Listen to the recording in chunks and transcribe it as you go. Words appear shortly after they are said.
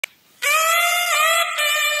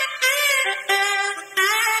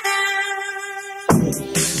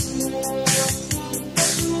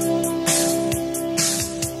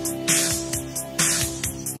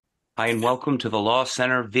Hi, and welcome to the Law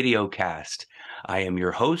Center videocast. I am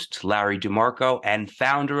your host, Larry DeMarco, and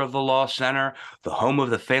founder of the Law Center, the home of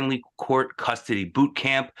the Family Court Custody Boot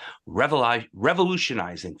Camp,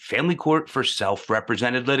 revolutionizing family court for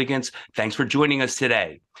self-represented litigants. Thanks for joining us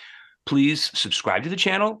today. Please subscribe to the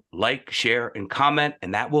channel, like, share, and comment,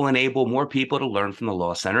 and that will enable more people to learn from the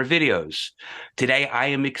Law Center videos. Today, I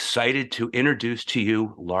am excited to introduce to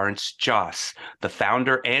you Lawrence Joss, the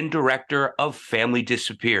founder and director of Family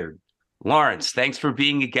Disappeared. Lawrence, thanks for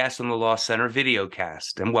being a guest on the Law Center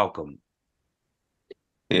videocast, and welcome.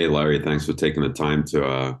 Hey, Larry, thanks for taking the time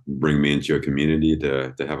to bring me into your community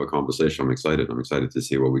to have a conversation. I'm excited. I'm excited to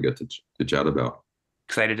see what we get to chat about.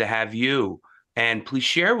 Excited to have you. And please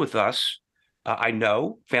share with us. I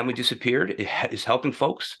know Family Disappeared is helping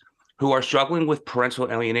folks who are struggling with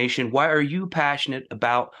parental alienation. Why are you passionate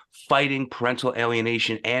about fighting parental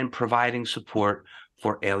alienation and providing support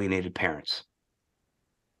for alienated parents?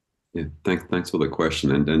 Yeah, thanks for the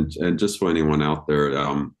question. And just for anyone out there,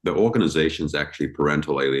 the organization is actually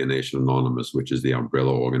Parental Alienation Anonymous, which is the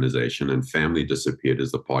umbrella organization, and Family Disappeared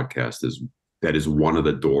is the podcast that is one of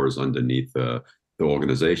the doors underneath the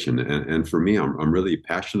organization. And for me, I'm really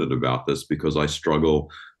passionate about this because I struggle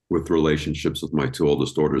with relationships with my two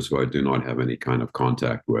oldest daughters who I do not have any kind of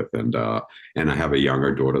contact with. And I have a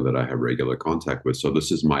younger daughter that I have regular contact with. So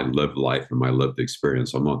this is my lived life and my lived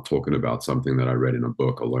experience. I'm not talking about something that I read in a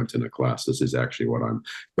book or learned in a class. This is actually what I'm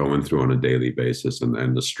going through on a daily basis,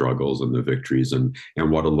 and the struggles and the victories and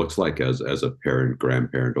what it looks like as a parent,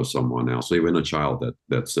 grandparent, or someone else, or even a child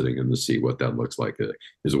that's sitting in the seat. What that looks like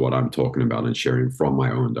is what I'm talking about and sharing from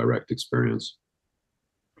my own direct experience.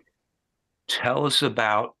 Tell us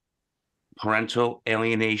about Parental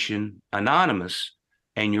Alienation Anonymous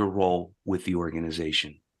and your role with the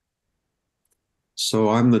organization. So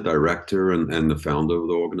I'm the director and the founder of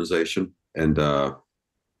the organization. And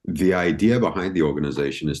the idea behind the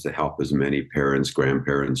organization is to help as many parents,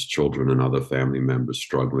 grandparents, children, and other family members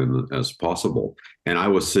struggling as possible. And I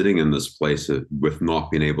was sitting in this place with not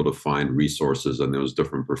being able to find resources, and there was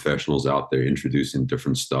different professionals out there introducing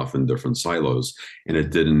different stuff in different silos. And it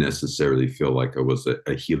didn't necessarily feel like it was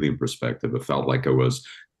a healing perspective. It felt like it was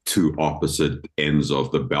two opposite ends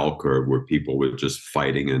of the bell curve where people were just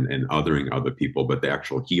fighting and othering other people, but the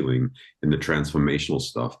actual healing and the transformational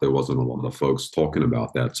stuff, there wasn't a lot of folks talking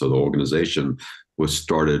about that. So the organization was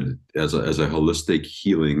started as a holistic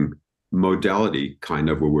healing modality, kind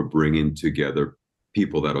of where we're bringing together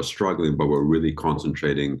people that are struggling, but we're really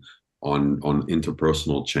concentrating on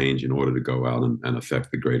interpersonal change in order to go out and affect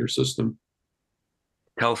the greater system.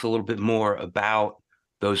 Tell us a little bit more about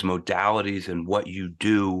those modalities and what you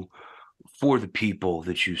do for the people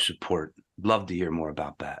that you support. Love to hear more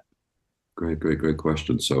about that. Great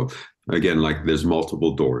question. So again, like there's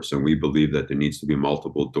multiple doors, and we believe that there needs to be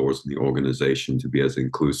multiple doors in the organization to be as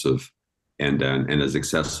inclusive and as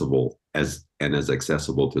accessible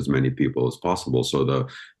to as many people as possible. So the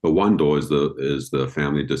one door is the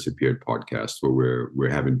Family Disappeared podcast, where we're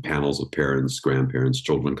having panels of parents, grandparents,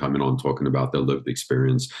 children coming on talking about their lived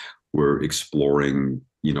experience. We're exploring,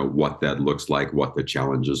 what that looks like, what the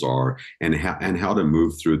challenges are, and how to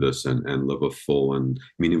move through this and live a full and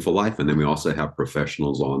meaningful life. And then we also have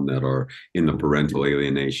professionals on that are in the parental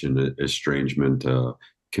alienation, estrangement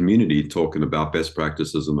community, talking about best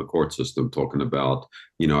practices in the court system, talking about,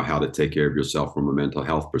 how to take care of yourself from a mental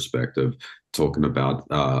health perspective, talking about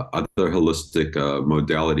other holistic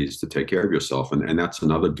modalities to take care of yourself. And that's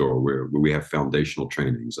another door where we have foundational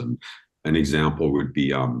trainings. And an example would be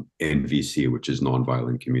NVC, which is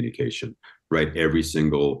nonviolent communication, right? Every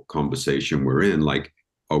single conversation we're in, like,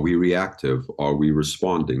 are we reactive? Are we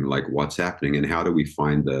responding? Like, what's happening? And how do we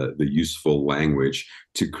find the useful language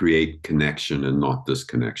to create connection and not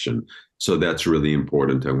disconnection? So that's really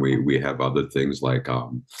important. And we have other things like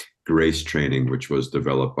grace training, which was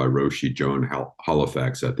developed by Roshi Joan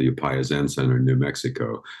Halifax at the Upaya Zen Center in New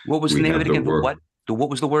Mexico. What was the name of it again? What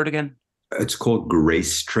was the word again? It's called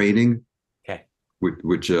grace training. Okay.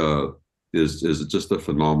 Which is just a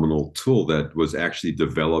phenomenal tool that was actually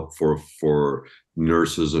developed for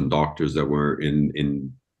nurses and doctors that were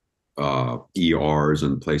in ERs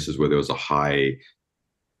and places where there was a high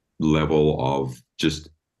level of just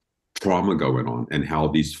trauma going on, and how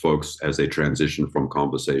these folks, as they transition from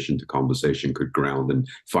conversation to conversation, could ground and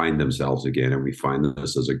find themselves again. And we find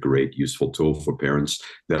this as a great, useful tool for parents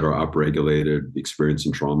that are upregulated,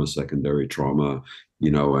 experiencing trauma, secondary trauma,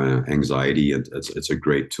 anxiety. And it's a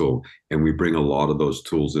great tool. And we bring a lot of those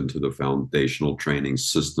tools into the foundational training,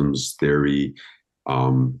 systems theory,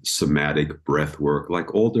 somatic breath work,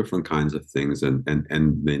 like all different kinds of things. And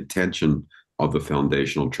the intention of the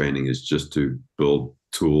foundational training is just to build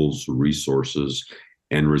tools, resources,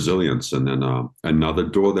 and resilience. And then another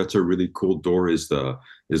door that's a really cool door is the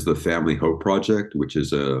Family Hope Project, which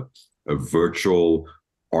is a virtual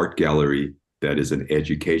art gallery that is an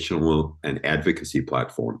educational and advocacy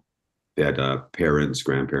platform that parents,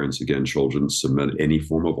 grandparents, again, children submit any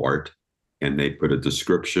form of art, and they put a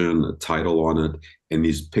description, a title on it. And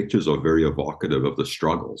these pictures are very evocative of the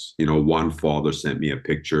struggles. You know, one father sent me a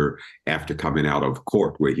picture after coming out of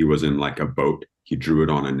court where he was in like a boat. He drew it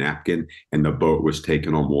on a napkin, and the boat was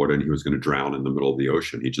taken on water, and he was going to drown in the middle of the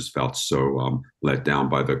ocean. He just felt so let down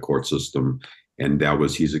by the court system. And that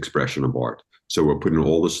was his expression of art. So we're putting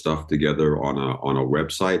all this stuff together on a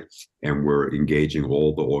website, and we're engaging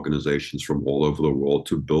all the organizations from all over the world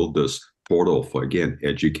to build this portal for, again,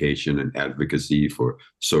 education and advocacy, for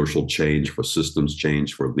social change, for systems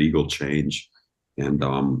change, for legal change. And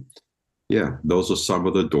yeah, those are some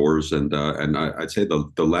of the doors. And I'd say the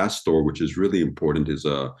last door, which is really important, is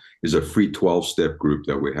a free 12-step group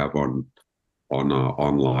that we have on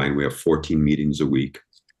online. We have 14 meetings a week.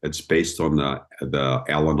 It's based on the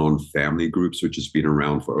Al-Anon family groups, which has been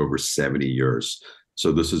around for over 70 years.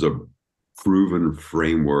 So this is a proven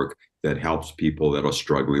framework that helps people that are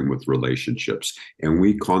struggling with relationships. And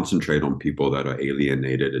we concentrate on people that are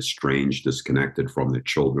alienated, estranged, disconnected from their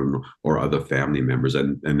children or other family members.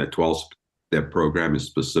 And the 12-step program is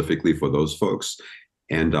specifically for those folks.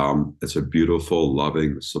 And it's a beautiful,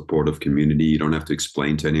 loving, supportive community. You don't have to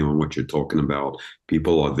explain to anyone what you're talking about.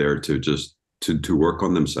 People are there to just to work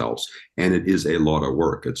on themselves. And it is a lot of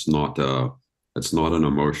work. It's not an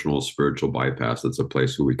emotional, spiritual bypass. It's a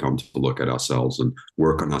place where we come to look at ourselves and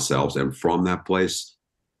work on ourselves. And from that place,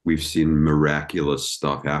 we've seen miraculous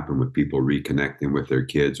stuff happen with people reconnecting with their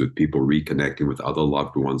kids, with people reconnecting with other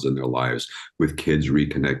loved ones in their lives, with kids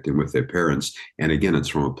reconnecting with their parents. And again, it's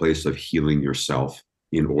from a place of healing yourself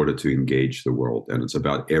in order to engage the world. And it's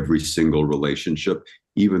about every single relationship,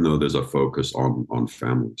 even though there's a focus on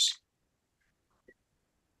families.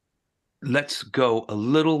 Let's go a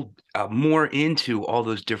little more into all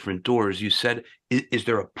those different doors. You said, is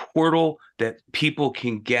there a portal that people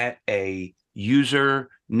can get a user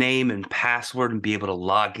name and password and be able to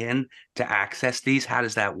log in to access these? How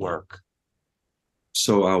does that work?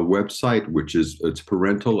 So our website, it's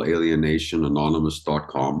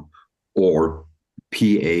parentalalienation.anonymous.com, or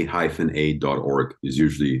pa-a.org is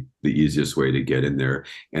usually the easiest way to get in there.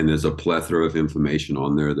 And there's a plethora of information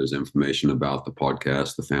on there. There's information about the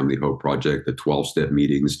podcast, the Family Hope Project, the 12-step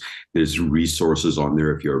meetings. There's resources on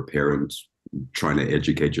there if you're a parent trying to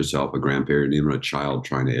educate yourself, a grandparent, even a child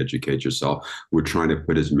trying to educate yourself. We're trying to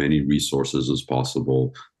put as many resources as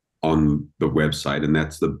possible on the website, and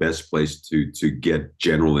that's the best place to get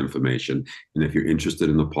general information. And if you're interested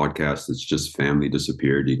in the podcast, it's just Family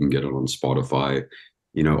Disappeared. You can get it on Spotify,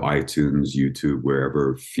 iTunes, YouTube,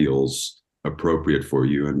 wherever feels appropriate for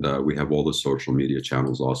you. And we have all the social media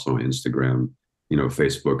channels, also Instagram,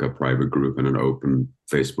 Facebook, a private group, and an open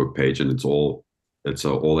Facebook page. And it's all at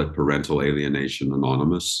Parental Alienation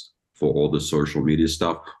Anonymous for all the social media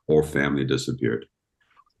stuff, or Family Disappeared.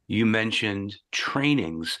 You mentioned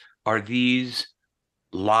trainings. Are these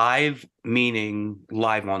live, meaning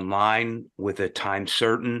live online with a time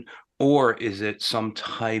certain, or is it some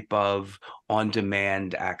type of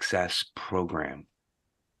on-demand access program?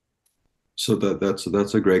 So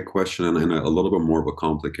that's a great question, and a little bit more of a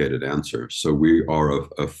complicated answer. So we are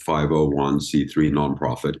a 501c3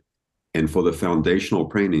 nonprofit, and for the foundational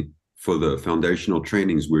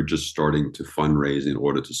trainings, we're just starting to fundraise in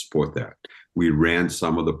order to support that. We ran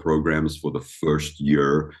some of the programs for the first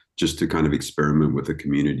year just to kind of experiment with the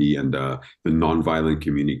community, and the nonviolent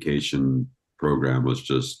communication program was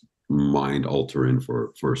just mind altering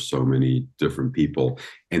for so many different people.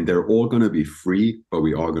 And they're all going to be free, but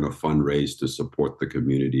we are going to fundraise to support the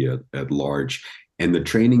community at large. And the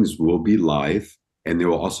trainings will be live, and there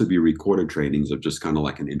will also be recorded trainings of just kind of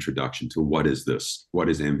like an introduction to what is this? What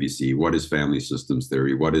is MVC? What is family systems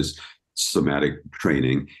theory? What is somatic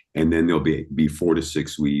training? And then there'll be 4 to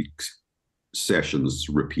 6 weeks sessions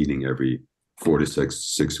repeating every 4 to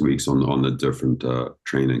 6 weeks on the different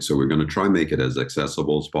training. So we're going to try and make it as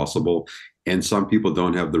accessible as possible. And some people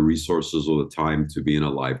don't have the resources or the time to be in a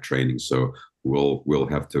live training. So we'll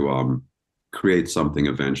have to create something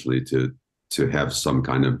eventually to have some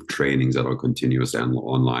kind of trainings that are continuous and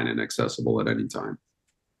online and accessible at any time.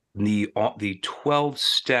 The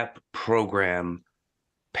 12-step program,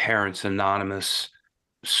 Parents Anonymous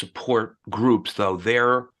support groups, though,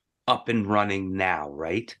 they're up and running now,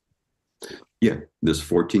 right? Yeah, there's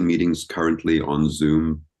 14 meetings currently on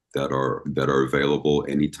Zoom that are available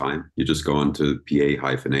anytime. You just go onto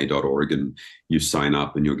pa-a.org and you sign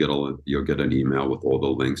up, and you'll get an email with all the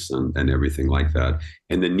links and everything like that.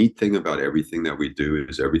 And the neat thing about everything that we do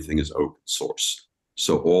is everything is open source.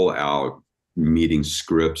 So all our meeting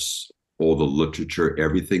scripts, all the literature,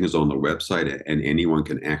 everything is on the website, and anyone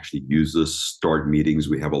can actually use this, start meetings.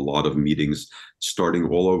 We have a lot of meetings starting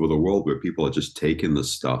all over the world where people are just taking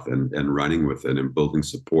this stuff and running with it and building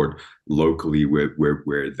support locally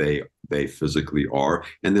where they physically are.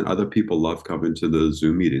 And then other people love coming to the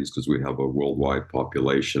Zoom meetings because we have a worldwide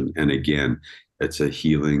population. And again, it's a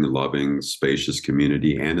healing, loving, spacious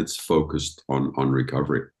community, and it's focused on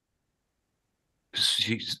recovery.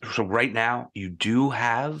 So right now you do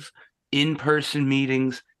have in-person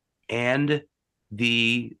meetings and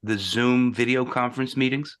the Zoom video conference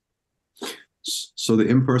meetings? So the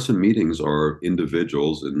in-person meetings are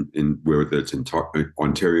individuals in whether it's in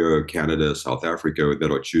Ontario, Canada, South Africa,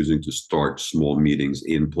 that are choosing to start small meetings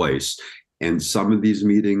in place. And some of these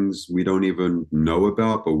meetings we don't even know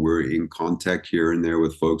about, but we're in contact here and there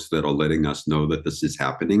with folks that are letting us know that this is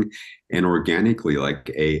happening. And organically, like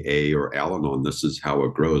AA or Al-Anon, this is how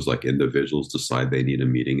it grows. Like individuals decide they need a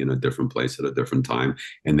meeting in a different place at a different time,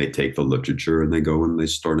 and they take the literature and they go and they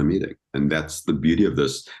start a meeting. And that's the beauty of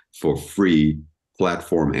this for free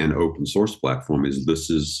platform and open source platform, is this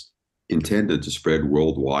is intended to spread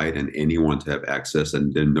worldwide and anyone to have access,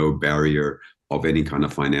 and then no barrier of any kind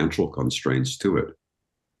of financial constraints to it.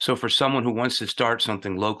 So for someone who wants to start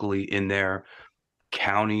something locally in their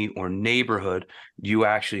county or neighborhood, you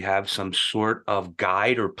actually have some sort of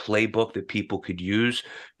guide or playbook that people could use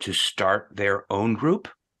to start their own group?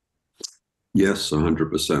 Yes,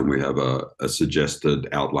 100%. We have a suggested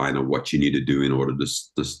outline of what you need to do in order to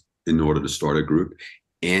start a group.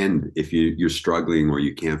 And if you're struggling or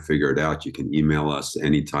you can't figure it out, you can email us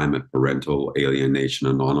anytime at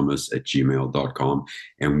parentalalienation@gmail.com.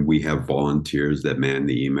 And we have volunteers that man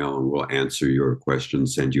the email, and we'll answer your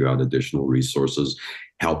questions, send you out additional resources,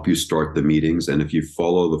 help you start the meetings. And if you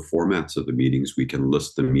follow the formats of the meetings, we can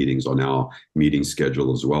list the meetings on our meeting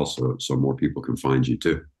schedule as well, so more people can find you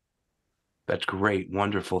too. That's great.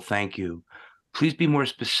 Wonderful. Thank you. Please be more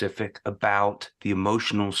specific about the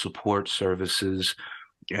emotional support services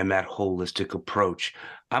and that holistic approach.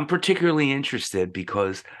 I'm particularly interested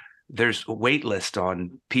because there's a wait list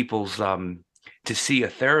on people's to see a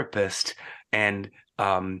therapist, and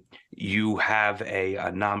you have a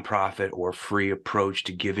nonprofit or free approach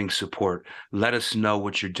to giving support. Let us know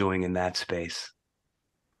what you're doing in that space.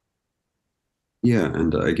 Yeah,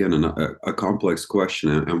 and again, a complex question.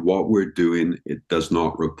 And what we're doing, it does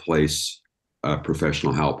not replace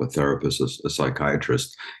professional help, a therapist, a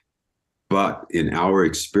psychiatrist. But in our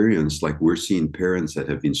experience, like we're seeing parents that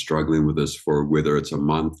have been struggling with this for whether it's a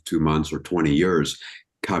month, 2 months, or 20 years,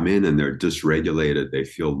 come in and they're dysregulated. They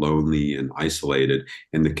feel lonely and isolated.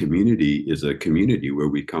 And the community is a community where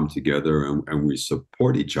we come together and we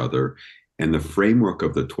support each other. And the framework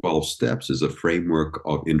of the 12 steps is a framework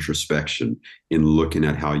of introspection in looking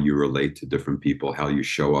at how you relate to different people, how you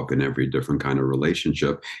show up in every different kind of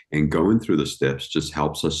relationship. And going through the steps just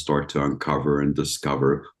helps us start to uncover and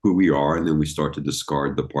discover who we are. And then we start to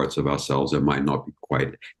discard the parts of ourselves that might not be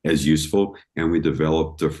quite as useful. And we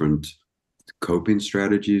develop different coping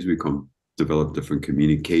strategies. We develop different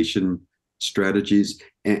communication strategies.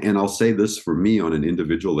 And I'll say this, for me on an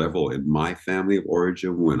individual level, in my family of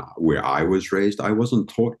origin, where I was raised, I wasn't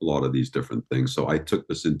taught a lot of these different things. So I took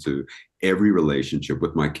this into every relationship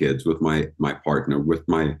with my kids, with my partner, with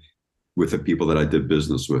the people that I did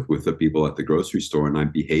business with the people at the grocery store, and I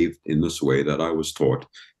behaved in this way that I was taught.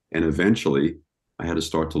 And eventually I had to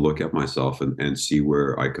start to look at myself and see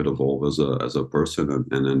where I could evolve as a person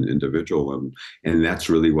and an individual. And that's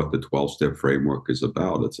really what the 12-step framework is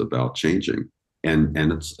about. It's about changing. And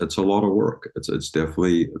it's a lot of work. It's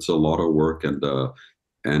a lot of work, and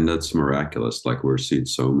it's miraculous. Like we're seeing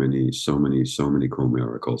so many cool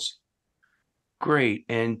miracles. Great.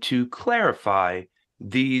 And to clarify,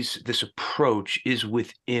 this approach is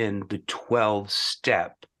within the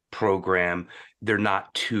 12-step program. They're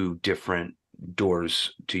not two different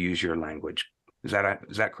doors, to use your language. Is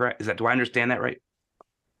that correct? Do I understand that right?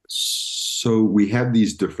 So we have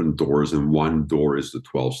these different doors, and one door is the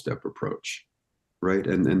 12-step approach, right?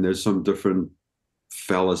 And there's some different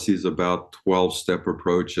fallacies about 12-step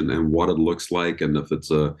approach and what it looks like, and if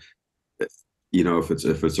it's if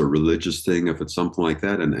it's a religious thing, if it's something like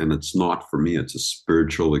that. And it's not for me. It's a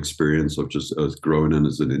spiritual experience of just as growing in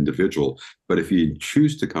as an individual. But if you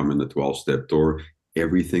choose to come in the 12-step door,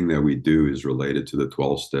 everything that we do is related to the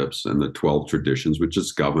 12 steps and the 12 traditions, which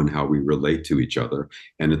just govern how we relate to each other.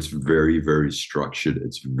 And it's very, very structured.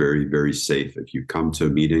 It's very, very safe. If you come to a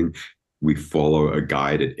meeting, we follow a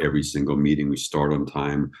guide at every single meeting. We start on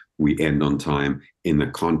time, we end on time. In the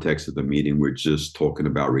context of the meeting, we're just talking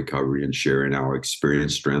about recovery and sharing our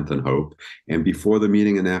experience, strength, and hope. And before the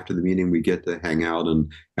meeting and after the meeting, we get to hang out and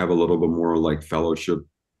have a little bit more like fellowship,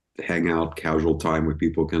 hang out, casual time where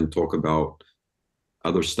people can talk about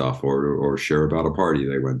other stuff or share about a party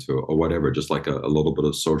they went to or whatever, just like a little bit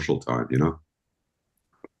of social time, you know?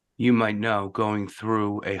 You might know going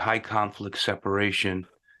through a high conflict separation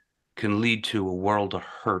can lead to a world of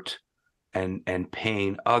hurt and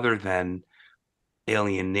pain other than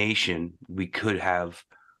alienation. We could have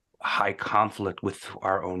high conflict with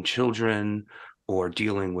our own children or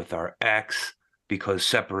dealing with our ex because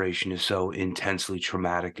separation is so intensely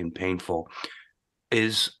traumatic and painful.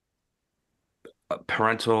 Is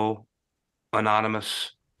parental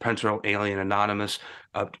anonymous, parental alien anonymous,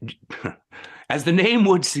 uh, as the name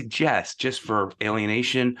would suggest, just for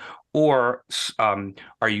alienation, or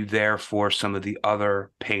are you there for some of the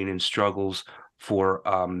other pain and struggles for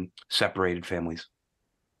separated families?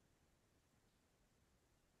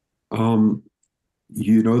 Um,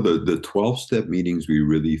 you know, the 12-step meetings, we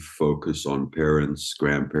really focus on parents,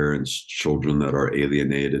 grandparents, children that are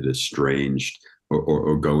alienated, estranged,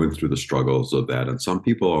 or going through the struggles of that. And some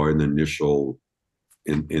people are in the initial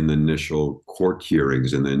in the initial court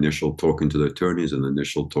hearings, in the initial talking to the attorneys, and the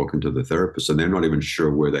initial talking to the therapists, and they're not even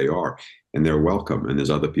sure where they are, and they're welcome. And there's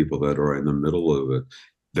other people that are in the middle of it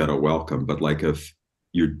that are welcome. But like if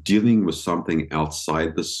you're dealing with something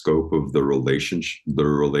outside the scope of the relationship, the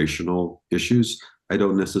relational issues, I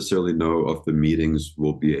don't necessarily know if the meetings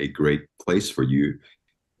will be a great place for you.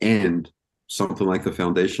 And something like the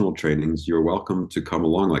foundational trainings, you're welcome to come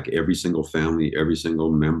along. Like every single family, every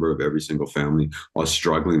single member of every single family are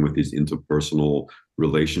struggling with these interpersonal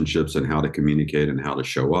relationships and how to communicate and how to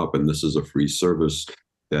show up. And this is a free service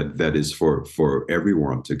that is for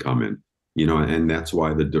everyone to come in. You know, and that's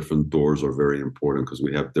why the different doors are very important, because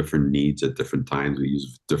we have different needs at different times. We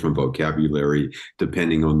use different vocabulary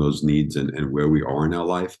depending on those needs and where we are in our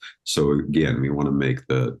life. So again, we want to make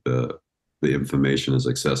the information as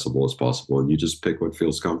accessible as possible, and you just pick what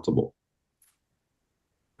feels comfortable.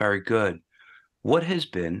 Very good. What has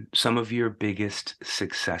been some of your biggest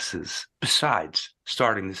successes besides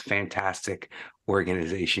starting this fantastic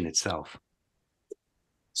organization itself?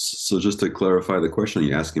 So just to clarify the question, are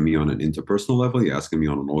you asking me on an interpersonal level? Are you asking me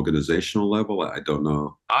on an organizational level? I don't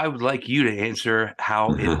know. I would like you to answer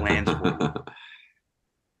how it lands for you.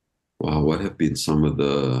 Wow, what have been some of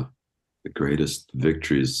the greatest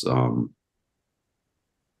victories?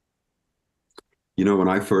 You know, when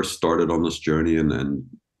I first started on this journey and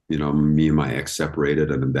you know, me and my ex separated,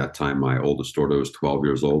 and at that time my oldest daughter was 12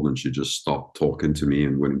 years old, and she just stopped talking to me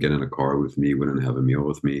and wouldn't get in a car with me, wouldn't have a meal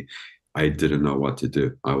with me. I didn't know what to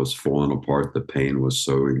do. I was falling apart. The pain was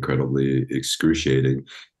so incredibly excruciating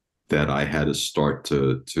that I had to start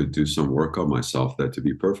to do some work on myself that, to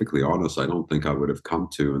be perfectly honest, I don't think I would have come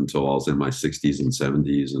to until I was in my 60s and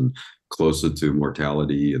 70s and closer to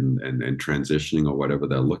mortality and transitioning or whatever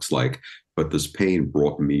that looks like. But this pain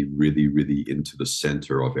brought me really, really into the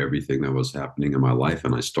center of everything that was happening in my life,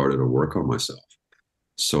 and I started to work on myself.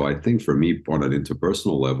 So I think for me, on an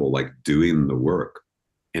interpersonal level, like doing the work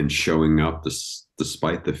and showing up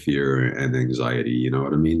despite the fear and anxiety, you know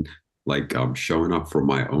what I mean? Like showing up for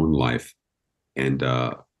my own life and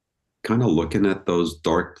kind of looking at those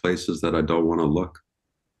dark places that I don't want to look.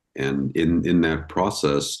 And in that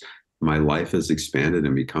process, my life has expanded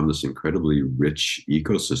and become this incredibly rich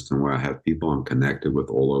ecosystem where I have people I'm connected with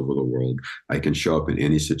all over the world. I can show up in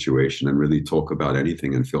any situation and really talk about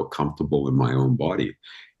anything and feel comfortable in my own body.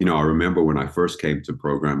 You know, I remember when I first came to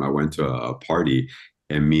program, I went to a party,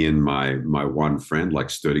 and me and my one friend like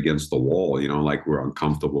stood against the wall, you know, like we're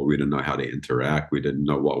uncomfortable. We didn't know how to interact. We didn't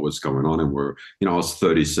know what was going on. And we're, you know, I was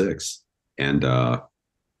 36. And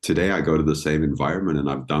today I go to the same environment and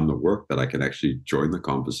I've done the work that I can actually join the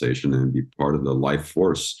conversation and be part of the life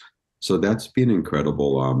force. So that's been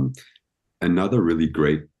incredible. Another really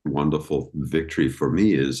great, wonderful victory for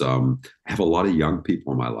me is I have a lot of young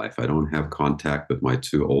people in my life. I don't have contact with my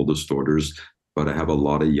two oldest daughters, but I have a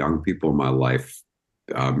lot of young people in my life,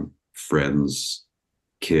 friends,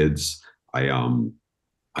 kids.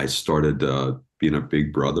 I started being a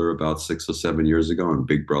big brother about 6 or 7 years ago, and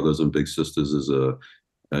Big Brothers and Big Sisters is a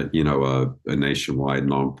nationwide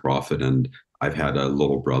nonprofit, and I've had a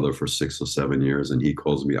little brother for 6 or 7 years, and he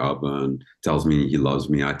calls me Abba and tells me he loves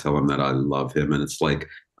me. I tell him that I love him, and it's like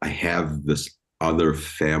I have this other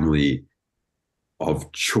family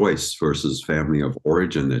of choice versus family of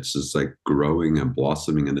origin. It's just like growing and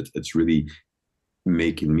blossoming, and it's really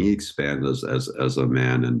making me expand as a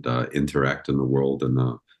man and interact in the world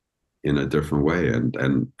in a different way.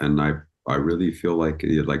 And I really feel like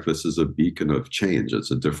this is a beacon of change.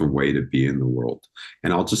 It's a different way to be in the world.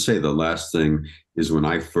 And I'll just say the last thing is when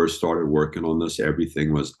I first started working on this,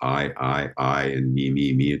 everything was I, and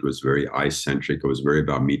me. It was very I-centric. It was very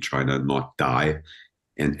about me trying to not die.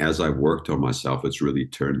 And as I've worked on myself, it's really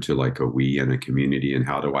turned to like a we and a community, and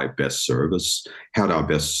how do I best service? How do I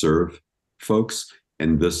best serve folks?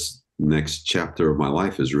 And this next chapter of my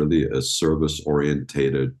life is really a service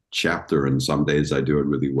orientated chapter. And some days I do it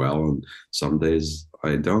really well, and some days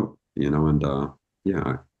I don't, and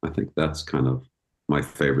yeah, I think that's kind of my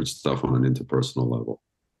favorite stuff on an interpersonal level.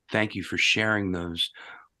 Thank you for sharing those.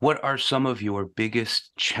 What are some of your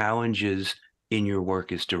biggest challenges in your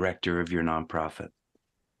work as director of your nonprofit?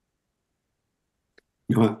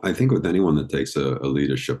 I think with anyone that takes a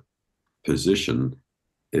leadership position,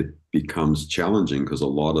 it becomes challenging because a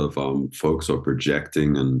lot of folks are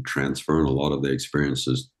projecting and transferring a lot of their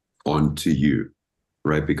experiences onto you,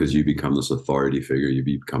 right? Because you become this authority figure, you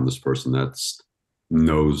become this person that's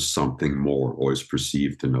knows something more or is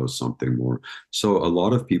perceived to know something more. So a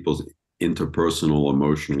lot of people's interpersonal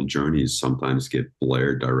emotional journeys sometimes get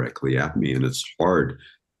blared directly at me, and it's hard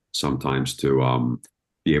sometimes to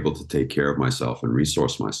be able to take care of myself and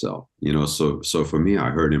resource myself. So for me,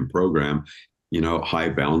 I heard in program, high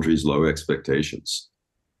boundaries, low expectations.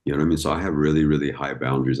 You know what I mean? So I have really, really high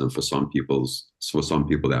boundaries, and for some people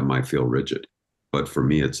that might feel rigid, but for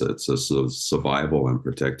me, it's a sort of survival and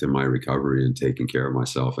protecting my recovery and taking care of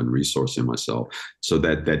myself and resourcing myself. So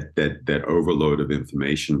that overload of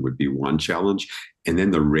information would be one challenge, and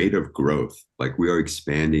then the rate of growth. Like we are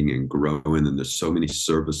expanding and growing, and there's so many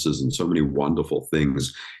services and so many wonderful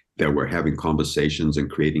things that we're having conversations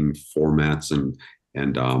and creating formats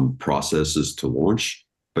and processes to launch,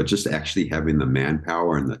 but just actually having the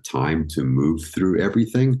manpower and the time to move through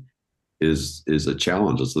everything is a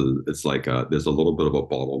challenge. It's like there's a little bit of a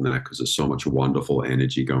bottleneck because there's so much wonderful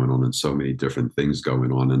energy going on and so many different things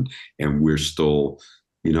going on, and we're still,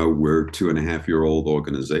 we're 2.5-year-old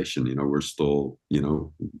organization. We're still,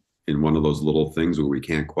 in one of those little things where we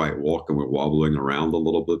can't quite walk and we're wobbling around a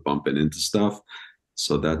little bit, bumping into stuff.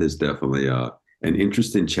 So that is definitely an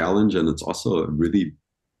interesting challenge, and it's also really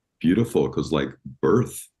beautiful because like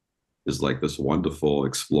birth is like this wonderful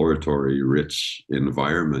exploratory rich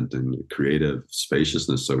environment and creative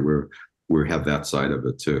spaciousness, so we have that side of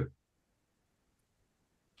it too.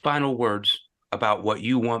 Final words about what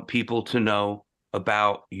you want people to know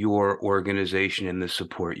about your organization and the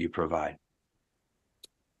support you provide.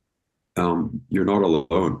 You're not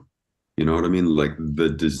alone. You know what I mean? Like the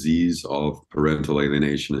disease of parental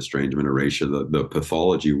alienation, estrangement, erasure, the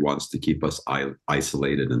pathology wants to keep us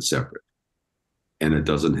isolated and separate. And it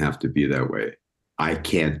doesn't have to be that way. I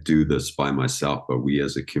can't do this by myself, but we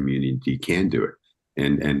as a community can do it.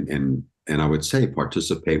 And I would say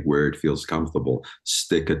participate where it feels comfortable.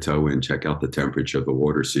 Stick a toe in, check out the temperature of the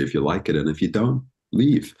water, see if you like it. And if you don't,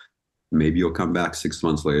 leave. Maybe you'll come back 6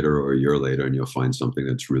 months later or a year later and you'll find something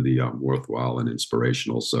that's really worthwhile and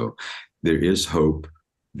inspirational. So there is hope.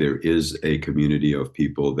 There is a community of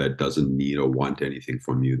people that doesn't need or want anything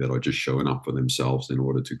from you, that are just showing up for themselves in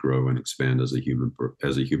order to grow and expand as a human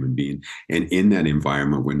being. And in that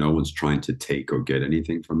environment where no one's trying to take or get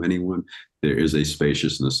anything from anyone, there is a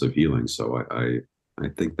spaciousness of healing. So I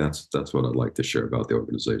think that's what I'd like to share about the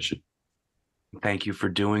organization. Thank you for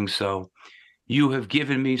doing so. You have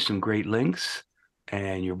given me some great links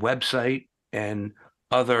and your website and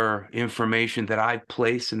other information that I've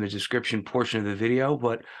placed in the description portion of the video.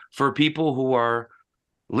 But for people who are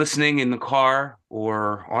listening in the car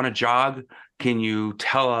or on a jog, can you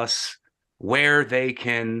tell us where we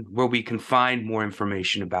can find more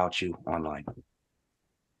information about you online?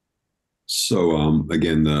 So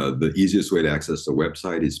again, the easiest way to access the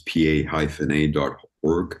website is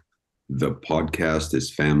pa-a.org. The podcast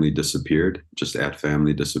is Family Disappeared, just at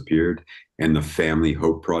Family Disappeared. And the Family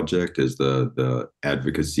Hope Project is the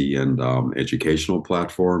advocacy and educational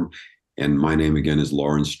platform. And my name again is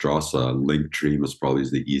Lawrence Strauss. Linktree is probably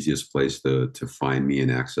the easiest place to find me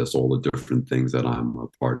and access all the different things that I'm a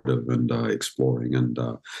part of and exploring. And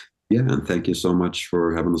yeah, and thank you so much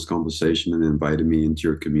for having this conversation and inviting me into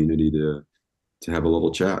your community to have a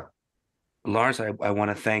little chat. Lawrence, I want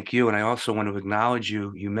to thank you, and I also want to acknowledge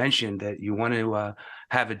you. You mentioned that you want to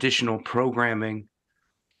have additional programming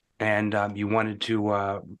and you wanted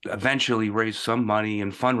to eventually raise some money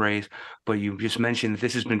and fundraise, but you just mentioned that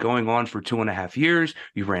this has been going on for 2.5 years.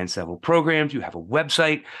 You ran several programs, you have a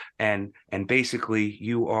website, and basically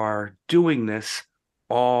you are doing this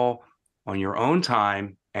all on your own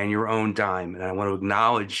time and your own dime. And I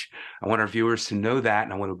want our viewers to know that,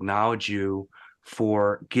 and I want to acknowledge you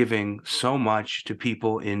for giving so much to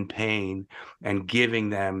people in pain and giving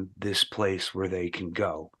them this place where they can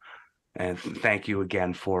go. And thank you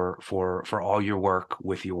again for all your work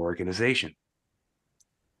with your organization.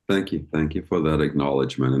 Thank you. Thank you for that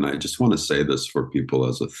acknowledgement. And I just want to say this for people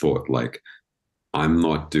as a thought, like, I'm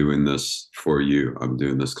not doing this for you. I'm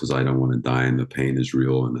doing this because I don't want to die, and the pain is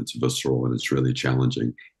real and it's visceral and it's really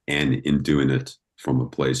challenging. And in doing it from a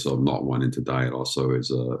place of not wanting to die, it also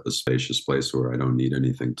is a spacious place where I don't need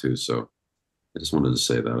anything to. So I just wanted to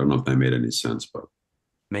say that. I don't know if that made any sense, but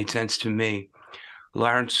Made sense to me.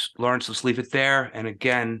 Lawrence, let's leave it there. And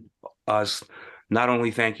again, us not only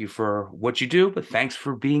thank you for what you do, but thanks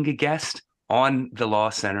for being a guest on the Law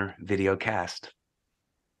Center videocast.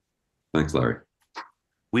 thanks, Larry.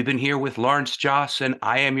 We've been here with Lawrence Joss, and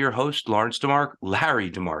I am your host, Larry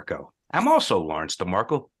DeMarco. I'm also Lawrence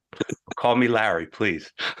DeMarco. Call me Larry,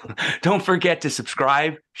 please. Don't forget to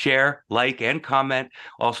subscribe, share, like, and comment.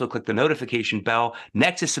 Also, click the notification bell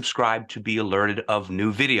next to subscribe to be alerted of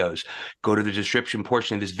new videos. Go to the description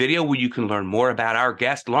portion of this video where you can learn more about our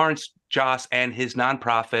guest, Lawrence Joss, and his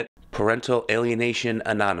nonprofit, Parental Alienation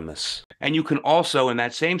Anonymous. And you can also, in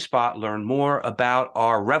that same spot, learn more about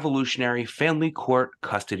our revolutionary family court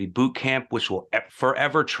custody boot camp, which will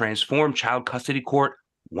forever transform child custody court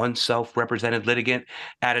one self-represented litigant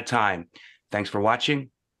at a time. Thanks for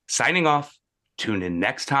watching. Signing off. Tune in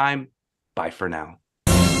next time. Bye for now.